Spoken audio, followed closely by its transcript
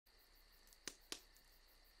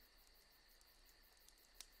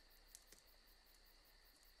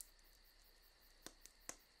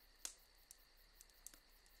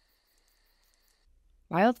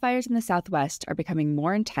Wildfires in the Southwest are becoming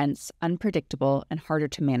more intense, unpredictable, and harder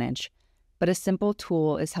to manage, but a simple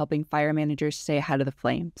tool is helping fire managers stay ahead of the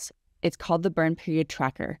flames. It's called the Burn Period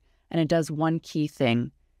Tracker, and it does one key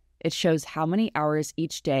thing. It shows how many hours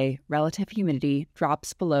each day relative humidity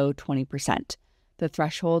drops below 20%, the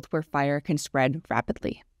threshold where fire can spread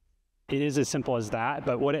rapidly. It is as simple as that,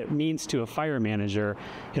 but what it means to a fire manager,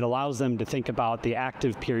 it allows them to think about the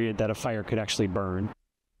active period that a fire could actually burn.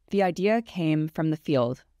 The idea came from the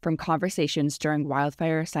field, from conversations during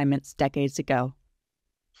wildfire assignments decades ago.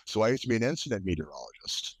 So I used to be an incident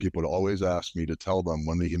meteorologist. People would always ask me to tell them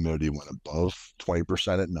when the humidity went above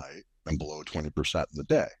 20% at night and below 20% in the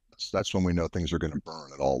day. That's when we know things are going to burn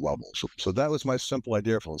at all levels. So that was my simple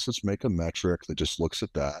idea for let's make a metric that just looks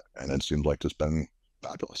at that, and it seems like it's been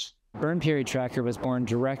fabulous. Burn Period Tracker was born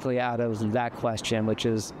directly out of that question, which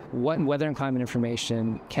is what weather and climate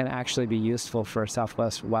information can actually be useful for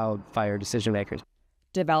Southwest wildfire decision makers.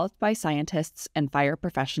 Developed by scientists and fire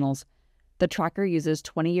professionals, the tracker uses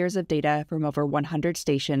 20 years of data from over 100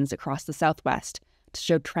 stations across the Southwest to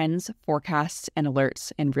show trends, forecasts, and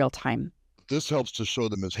alerts in real time. This helps to show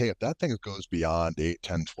them is, hey, if that thing goes beyond 8,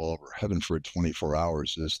 10, 12, or heaven forbid 24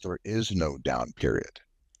 hours, there is no down period.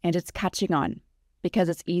 And it's catching on because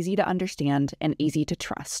it's easy to understand and easy to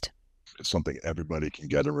trust. It's something everybody can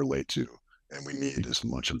get and relate to, and we need as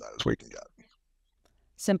much of that as we can get.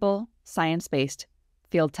 Simple, science-based,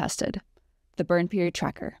 field-tested. The Burn Period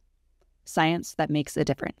Tracker. Science that makes a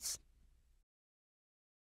difference.